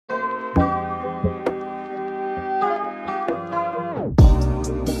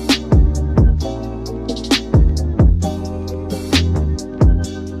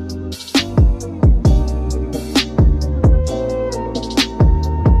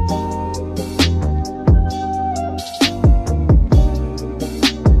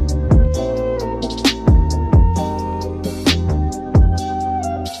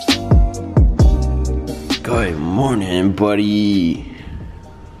buddy.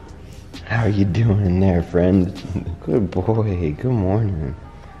 How are you doing there, friend? Good boy. Good morning.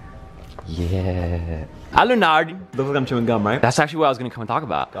 Yeah. Hi, Leonard. Looks like I'm chewing gum, right? That's actually what I was gonna come and talk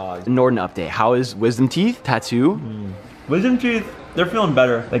about. God. Norton update. How is wisdom teeth? Tattoo? Wisdom teeth, they're feeling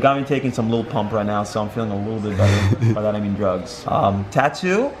better. They got me taking some little pump right now, so I'm feeling a little bit better. By that I mean drugs.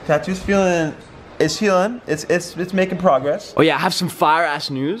 Tattoo's feeling. It's healing. It's making progress. Oh yeah, I have some fire ass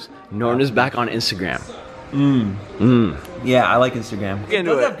news. Norton is back on Instagram. Yeah, I like Instagram. It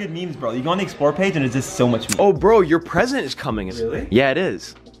into does it. have good memes, bro. You go on the explore page and it's just so much memes. Oh bro, your present is coming. Really? Yeah, it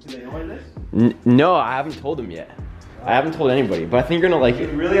is. Do they know what it is? No, I haven't told him yet. I haven't told anybody, but I think you're gonna like it.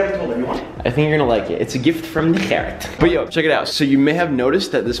 You really haven't told anyone? I think you're gonna like it. It's a gift from the heart. But yo, check it out. So you may have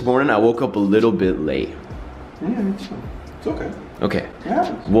noticed that this morning I woke up a little bit late. Yeah, me too. It's okay. Okay.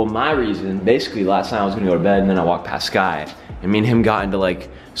 Yeah. Well, my reason, basically last night I was gonna go to bed and then I walked past Sky and me and him got into like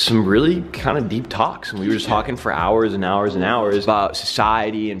some really kind of deep talks and we were just talking for hours and hours and hours about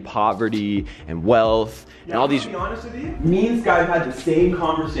society and poverty and wealth and all these. To be honest with you, me and Sky have had the same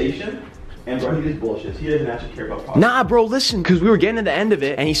conversation. And bro, he just bullshits. He doesn't actually care about politics. Nah, bro, listen, because we were getting to the end of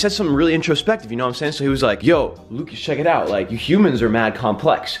it, and he said something really introspective, you know what I'm saying? So he was like, yo, Lucas, check it out. Like, you humans are mad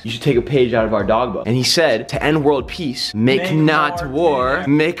complex. You should take a page out of our dog book. And he said, to end world peace, make not war,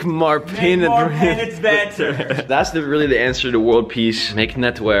 make more peanuts better. That's really the answer to world peace. Make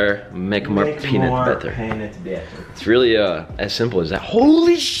not war, make more peanuts better. It's really as simple as that.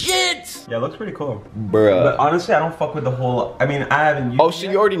 Holy shit! Yeah, it looks pretty cool. Bruh. But honestly, I don't fuck with the whole, I mean, I haven't used Oh, so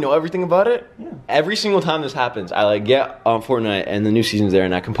you already know everything about it? Yeah. Every single time this happens, I like get on Fortnite and the new season's there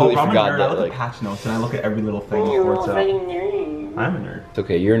and I completely forgot that I look like. at patch notes and I look at every little thing before it's out. I'm a nerd. It's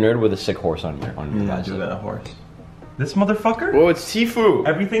okay, you're a nerd with a sick horse on your Yeah, I badge. do got a horse. This motherfucker? Oh, it's Tifu.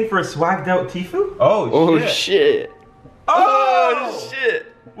 Everything for a swagged out Tifu? Oh Shit. Oh shit.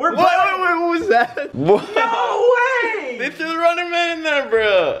 We're Wait, what was that? What? No way! They threw the running man in there,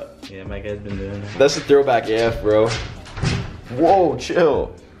 bro. Yeah, my guy's been doing that. That's a throwback AF, bro. Whoa,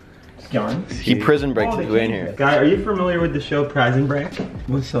 chill. Yarn. He prison breaks his way in here. Guy, are you familiar with the show Prison Break?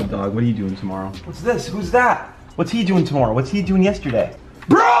 What's up, dog? What are you doing tomorrow? What's this? Who's that? What's he doing tomorrow? What's he doing yesterday?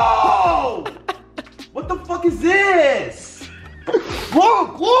 Bro! What the fuck is this?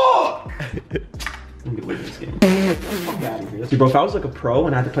 Look! I'm gonna win this game. Fuck out of here. See, bro, if I was like a pro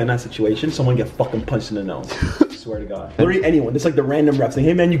and I had to play in that situation, someone would get fucking punched in the nose. Swear to God. Literally anyone. It's like the random ref saying,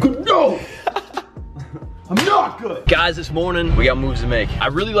 hey man, you good? No! I'm not good! Guys, this morning, we got moves to make. I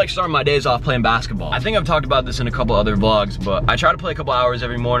really like starting my days off playing basketball. I think I've talked about this in a couple other vlogs, but I try to play a couple hours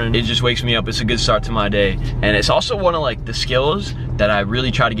every morning. It just wakes me up. It's a good start to my day. And it's also one of like the skills that I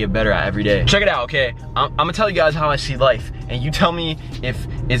really try to get better at every day. Check it out, okay? I'm gonna tell you guys how I see life, and you tell me if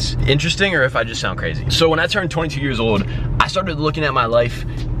it's interesting or if I just sound crazy. So when I turned 22 years old, I started looking at my life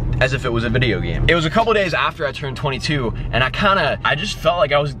as if it was a video game. It was a couple days after I turned 22, and I just felt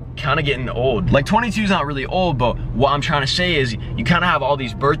like I was kind of getting old. Like 22 is not really old, but what I'm trying to say is you kind of have all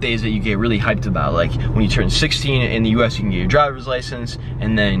these birthdays that you get really hyped about. Like when you turn 16 in the US, you can get your driver's license,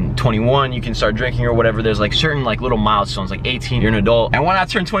 and then 21, you can start drinking or whatever. There's like certain like little milestones, like 18, you're an adult. And when I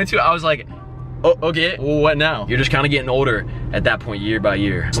turned 22, I was like, oh, okay, well, what now? You're just kind of getting older at that point, year by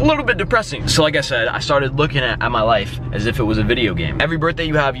year. It's a little bit depressing. So like I said, I started looking at my life as if it was a video game. Every birthday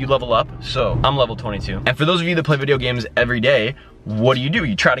you have, you level up. So I'm level 22. And for those of you that play video games every day, what do?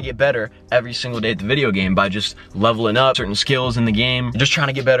 You try to get better every single day at the video game by just leveling up certain skills in the game. You're just trying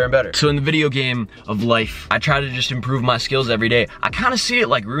to get better and better. So in the video game of life, I try to just improve my skills every day. I kind of see it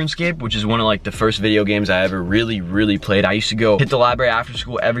like RuneScape, which is one of like the first video games I ever really played. I used to go hit the library after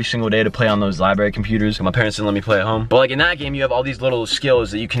school every single day to play on those library computers. My parents didn't let me play at home. But like in that game, you have all these little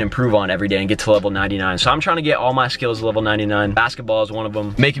skills that you can improve on every day and get to level 99. So I'm trying to get all my skills to level 99. Basketball is one of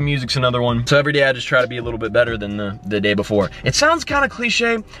them. Making music's another one. So every day I just try to be a little bit better than the day before. It sounds kind of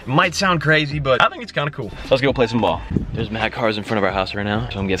cliche. It might sound crazy, but I think it's kind of cool. Let's go play some ball. There's mad cars in front of our house right now,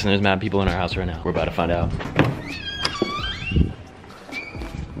 so I'm guessing there's mad people in our house right now. We're about to find out.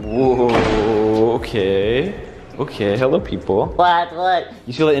 Whoa, okay. Okay, hello people. What?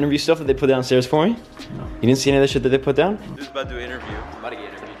 You see all the interview stuff that they put downstairs for me? No. You didn't see any of the shit that they put down? Just about to do an interview. I'm about to get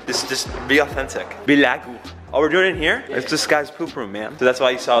interviewed. Just be authentic. Be lagu. Oh, we're doing it in here? It's this guy's poop room, man. So that's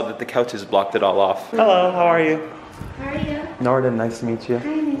why you saw that the couches blocked it all off. Hello, how are you? How are you? Norton, nice to meet you.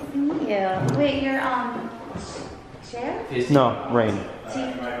 Hi, nice to meet you. Wait, you're Cher? No, Rain.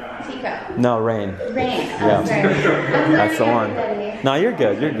 Tico. No, Rain. Rain. Yeah. Oh, sorry. That's the one. No, you're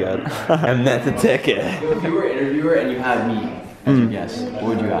good, you're good. And that's a ticket. If you were an interviewer and you had me as your guest, what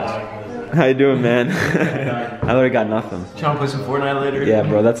would you ask? How you doing, man? I literally got nothing. Trying to play some Fortnite later? Yeah,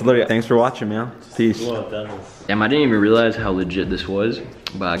 bro, that's literally. Thanks for watching, man. Peace. Damn, I didn't even realize how legit this was,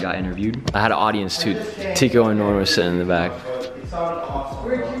 but I got interviewed. I had an audience too. Tico and Norm were sitting in the back.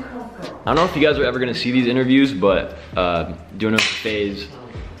 I don't know if you guys are ever gonna see these interviews, but doing it with Faze,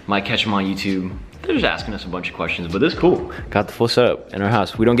 might catch them on YouTube. They're just asking us a bunch of questions, but this is cool. Got the full setup in our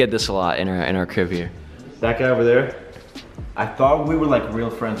house. We don't get this a lot in our crib here. That guy over there, I thought we were like real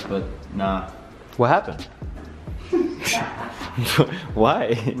friends, but nah. What happened?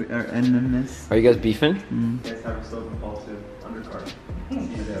 Why? We are enemies. Are you guys beefing? You guys have a so compulsive undercard.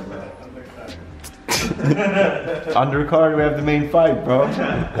 Undercard, we have the main fight, bro.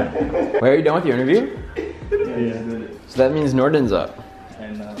 Wait, are you done with your interview? Yeah. So that means Norden's up.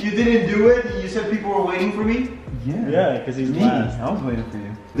 You didn't do it? You said people were waiting for me? Yeah. Yeah, because he's last. I was waiting for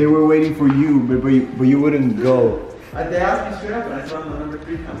you. They were waiting for you, but you wouldn't go. They asked me straight up and I said I'm the number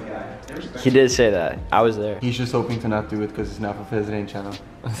 3 kind of guy. He did say that. I was there. He's just hoping to not do it because it's not for Faze channel.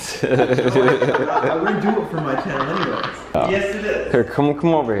 I wouldn't do it for my channel anyways. Oh. Yes it is. Here, come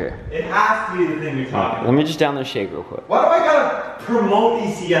over here. It has to be the thing you're talking about. Let me just down there shake real quick. Why do I gotta promote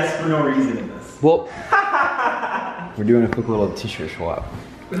ECS for no reason in this? Well, we're doing a quick little t-shirt swap.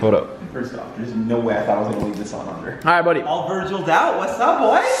 Hold up. First off, there's no way I thought I was gonna leave this on under. All right, buddy. All Virgil's out. What's up,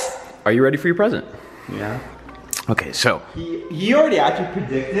 boys? Are you ready for your present? Yeah. Okay, so. He already actually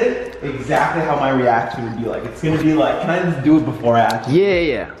predicted exactly how my reaction would be like. It's gonna be like, can I just do it before I actually?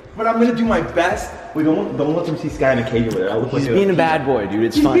 Yeah. But I'm gonna do my best. Wait, don't let them see Sky in a cage over there. I look He's like being a bad boy, dude.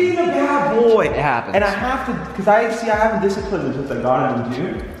 It's He's fine. being a bad boy. It happens. And I have to, because I haven't disciplined him since I got him in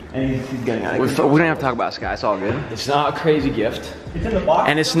June. And he's getting out of We don't have to talk about Sky. It's all good. It's not a crazy gift. It's in the box.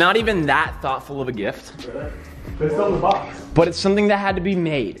 And it's not even that thoughtful of a gift. But it's still in the box. But it's something that had to be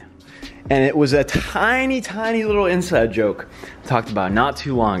made. And it was a tiny, tiny little inside joke I talked about not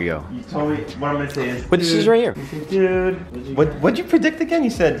too long ago. You told me, what I'm gonna say is, But this is right here. You said, dude, what'd you predict again? You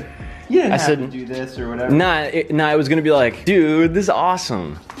said, you didn't have to do this or whatever. Nah, it was gonna be like, dude, this is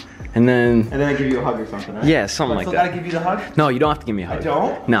awesome. And then I give you a hug or something, right? yeah, something But like I that. still gotta give you the hug? No, you don't have to give me a hug. I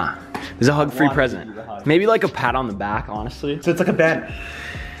don't? Nah. There's a hug-free want to present. give you the hug. Maybe like a pat on the back, honestly. So it's like a band.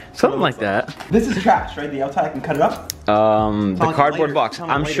 Something like that. This is trash, right? The outside I can cut it up? The like cardboard later. box. Sound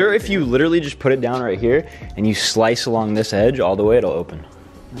like I'm later. sure if you literally just put it down right here and you slice along this edge all the way, it'll open.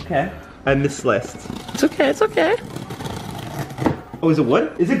 Okay. I mislist. It's okay, it's okay. Oh, is it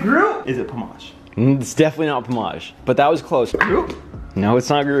wood? Is it Groot? Is it Pamash? It's definitely not Pomage, but that was close. Groot? No, it's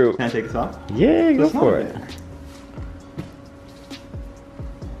not Groot. Can I take this off? Yeah, go It's for not it.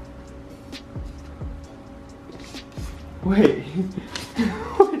 Wait.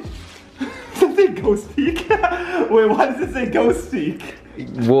 Does it say Ghostpeek? Wait, why does it say Ghostpeek?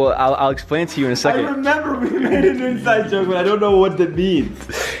 Well, I'll explain to you in a I second. remember we made an inside joke, but I don't know what that means.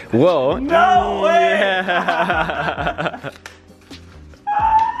 Whoa. No way! Yeah.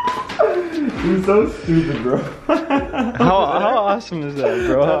 You're so stupid, bro. How awesome is that,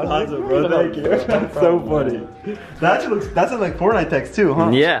 bro? That's awesome, bro. Thank you. That's so funny. That's in like Fortnite text too, huh?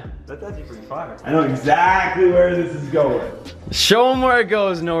 Yeah. That's actually pretty fire. I know exactly where this is going. Show him where it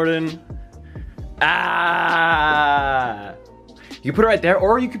goes, Norden. Ah. You can put it right there,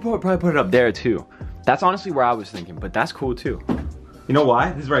 or you could probably put it up there too. That's honestly where I was thinking, but that's cool too. You know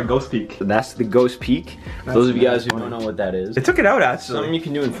why? This is where I Ghostpeek. So that's the Ghostpeek. For those of you guys who don't know what that is. They took it out actually. Something you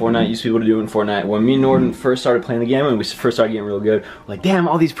can do in Fortnite, used to be able to do in Fortnite. When me and Norden first started playing the game and we first started getting real good, we're like, damn,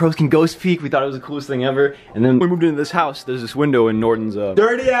 all these pros can Ghostpeek. We thought it was the coolest thing ever. And then we moved into this house. There's this window in Norton's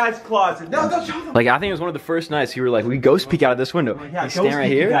dirty ass closet. No, don't show them. like, I think it was one of the first nights you were like, we Ghostpeek out of this window. Yeah, You stand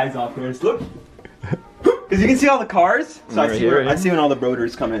right here. guys off here. Look. Because you can see all the cars. So Right here, I see when all the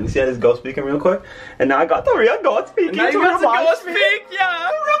broders come in. You see how this Ghostpeeking real quick? And now I got the real Ghostpeek. Now you got the Ghostpeek, yeah.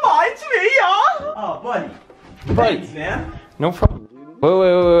 Reminds me, y'all. Oh, buddy. Buddy. Thanks, man. No problem.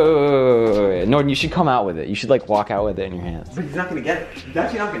 Wait. Norden, you should come out with it. You should like walk out with it in your hands. But he's not gonna get it. He's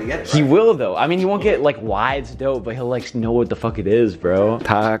actually not gonna get it. He will though. I mean, he won't get like why it's dope, but he'll like know what the fuck it is, bro.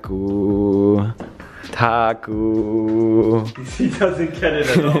 Taku. He doesn't get it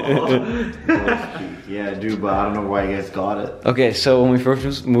at all. Yeah, I do, but I don't know why you guys got it. Okay, so when we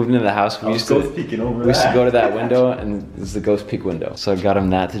first moved into the house, we used to go to that window, and it's the Ghostpeek window. So I got him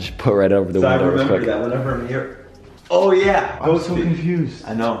that to just put right over the So I window. real remember quick. that whenever I'm here. Oh yeah, I'm so confused.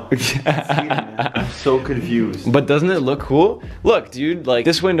 I know. I'm so confused. But doesn't it look cool? Look, dude, like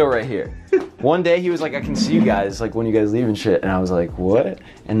this window right here. One day he was like, I can see you guys, like when you guys leave and shit. And I was like, what?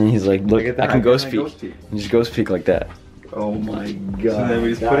 And then he's like, look, I can Ghostpeek. And just Ghostpeek like that. Oh my god. So then we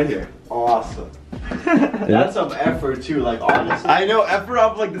just put it here. awesome. That's some effort too, like honestly. I know, effort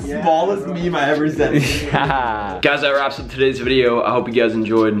off like the smallest meme I ever sent. Guys, that wraps up today's video. I hope you guys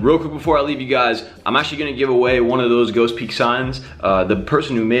enjoyed. Real quick before I leave you guys, I'm actually gonna give away one of those Ghostpeek signs. The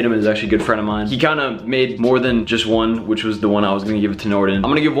person who made them is actually a good friend of mine. He kind of made more than just one, which was the one I was gonna give it to Norden. I'm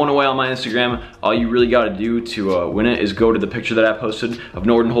gonna give one away on my Instagram. All you really gotta do to win it is go to the picture that I posted of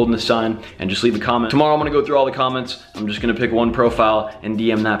Norden holding the sign and just leave a comment. Tomorrow I'm gonna go through all the comments. I'm just gonna pick one profile and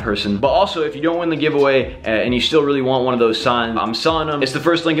DM that person. But also, if you don't win the giveaway and you still really want one of those signs, I'm selling them. It's the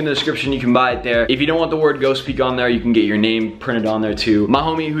first link in the description. You can buy it there. If you don't want the word Ghostpeek on there, you can get your name printed on there too. My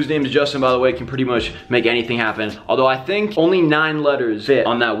homie, whose name is Justin, by the way, can pretty much make anything happen. Although I think only 9 letters fit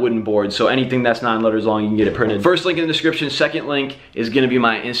on that wooden board, so anything that's 9 letters long, you can get it printed. First link in the description. Second link is gonna be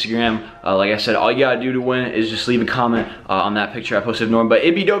my Instagram. Like I said, all you gotta do to win is just leave a comment on that picture I posted of Norm. But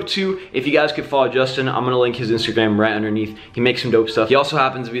it'd be dope too if you guys could follow Justin. I'm gonna link his Instagram right underneath. He makes some dope stuff. He also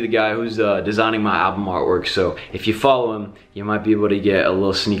happens to be the guy who's designing my album artwork, so if you follow him, you might be able to get a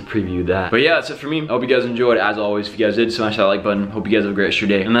little sneak preview of that. But yeah, that's it for me. I hope you guys enjoyed. As always, if you guys did, smash that like button. Hope you guys have a great rest of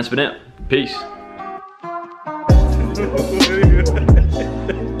your day. And that's been it. Peace.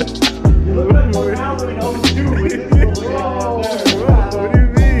 Look at